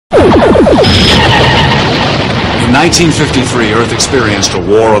In 1953, Earth experienced a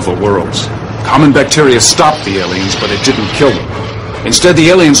war of the worlds. Common bacteria stopped the aliens, but it didn't kill them. Instead, the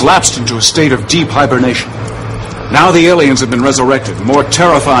aliens lapsed into a state of deep hibernation. Now the aliens have been resurrected, more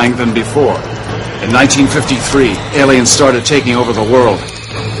terrifying than before. In 1953, aliens started taking over the world.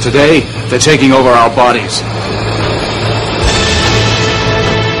 Today, they're taking over our bodies.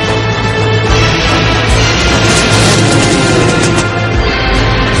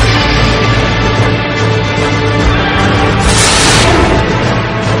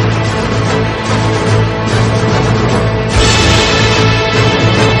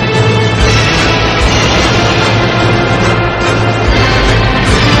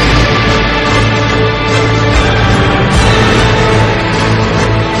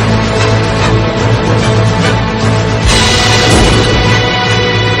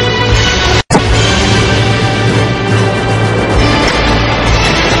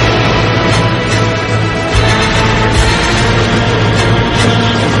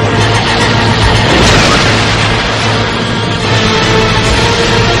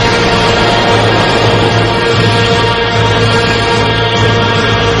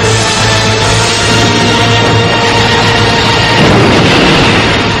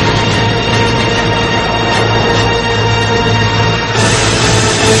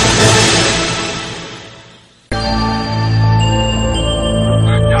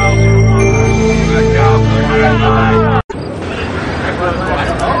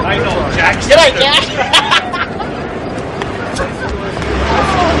 G'day, Jack.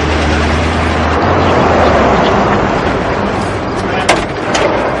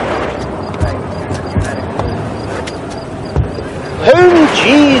 Home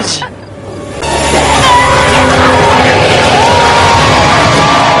cheese.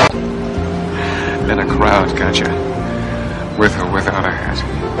 Then a crowd got you, with or without a hat.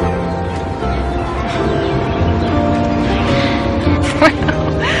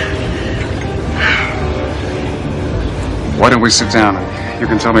 Why don't we sit down and you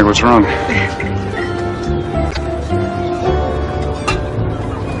can tell me what's wrong?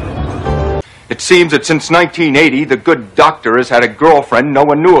 It seems that since 1980, the good doctor has had a girlfriend no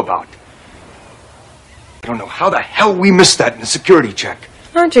one knew about. I don't know how the hell we missed that in the security check.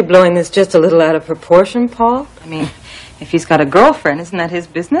 Aren't you blowing this just a little out of proportion, Paul? I mean, if he's got a girlfriend, isn't that his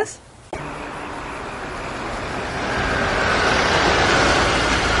business?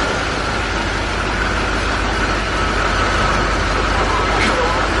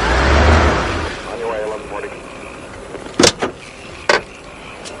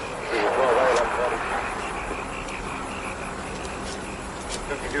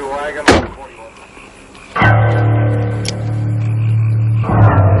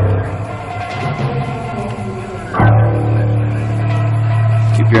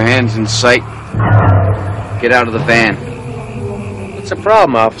 Keep your hands in sight. Get out of the van. What's the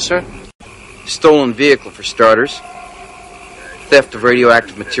problem, officer? Stolen vehicle, for starters. Theft of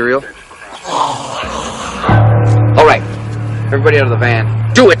radioactive material. All right. Everybody out of the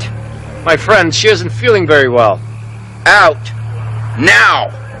van. Do it! My friend, she isn't feeling very well. Out! Now!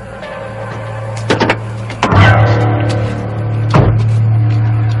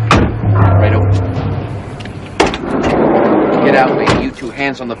 Right over. Get out, lady. You two,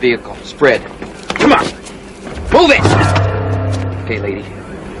 hands on the vehicle. Spread. Come on! Move it! Okay, lady.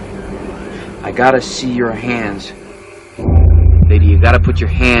 I gotta see your hands. Lady, you gotta put your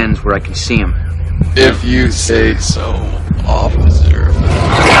hands where I can see them. If you say so, officer.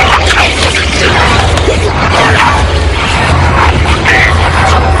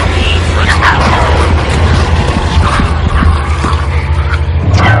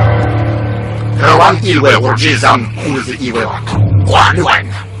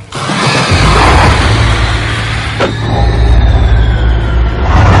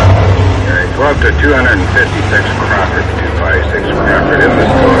 Go up to 256 Crawford, 256 Crawford, in the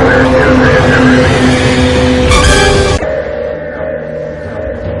store there,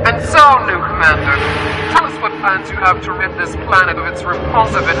 And so, new commander, tell us what plans you have to rid this planet of its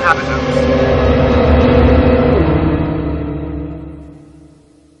repulsive inhabitants.